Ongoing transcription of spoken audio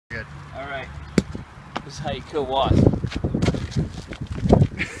Alright. This is how you kill wasps.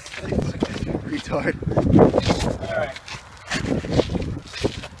 Retard. Alright.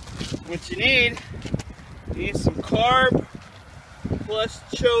 What you need some carb plus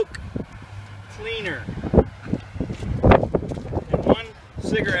choke cleaner. And one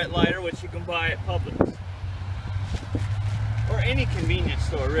cigarette lighter, which you can buy at Publix. Or any convenience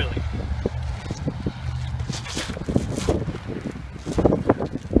store, really.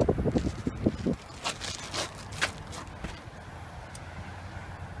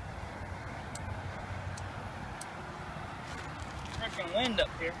 Freaking wind up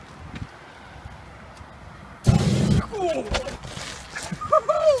here.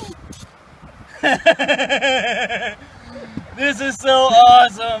 This is so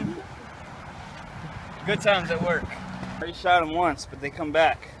awesome. Good times at work. I already shot them once, but they come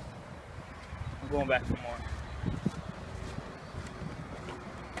back. I'm going back for more.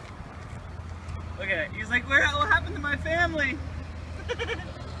 Look at it. He's like, what happened to my family?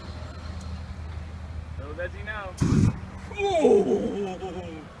 Little does he know.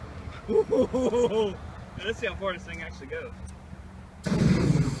 Ooh. Let's see how far this thing actually goes.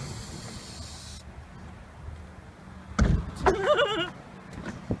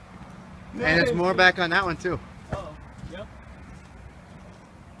 And there's more back on that one too. Oh, yep.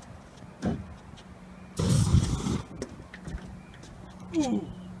 Ooh.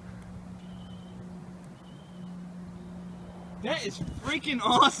 That is freaking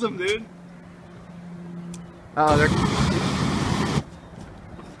awesome, dude. Oh, they're...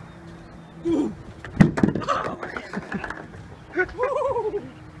 Ooh.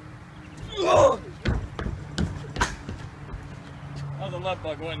 Oh. That was a love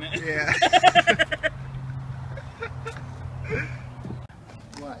bug, wasn't it? Yeah.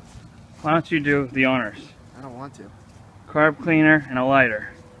 What? Why don't you do the honors? I don't want to. Carb cleaner and a lighter.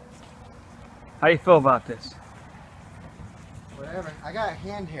 How do you feel about this? Whatever. I got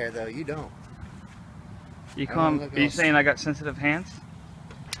hand hair though, you don't. You are you saying I got sensitive hands?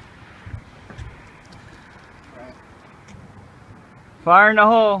 Right. Fire in the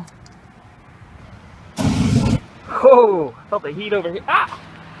hole. Oh, I felt the heat over here. Ah!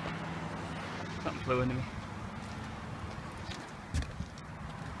 Something flew into me.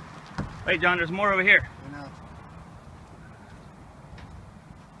 Wait, John, there's more over here. I know.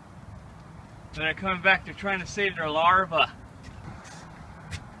 They're coming back. They're trying to save their larva.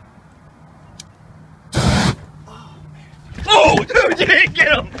 Oh, dude, you didn't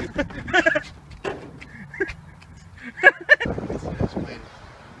get him!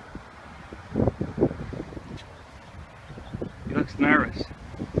 He looks nervous.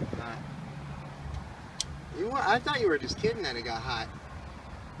 I thought you were just kidding that it got hot.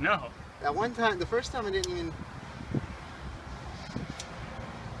 No. That one time, the first time I didn't even...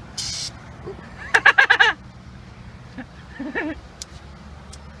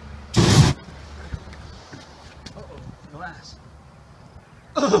 Uh-oh, glass.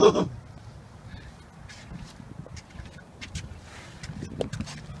 Oh.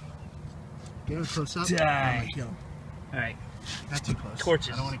 Get him close up. Die. Kill him. Alright. Not too close.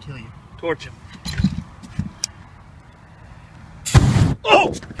 Torches. I don't want to kill you. Torch him.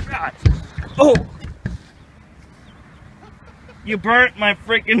 Oh! God! Oh! You burnt my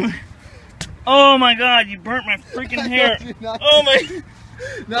freaking... Oh my God, you burnt my freaking hair. Oh my...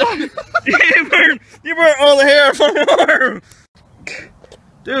 you burnt all the hair off my arm.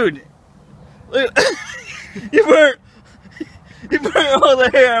 Dude. Look. You burnt all the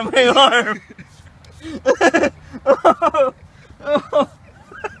hair on my arm. Oh, oh.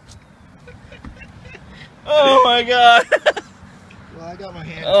 Oh my God. Well, I got my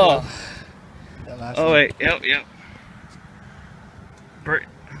hand. Oh. Oh wait, yep.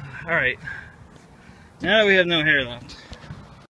 Alright. Now we have no hair left.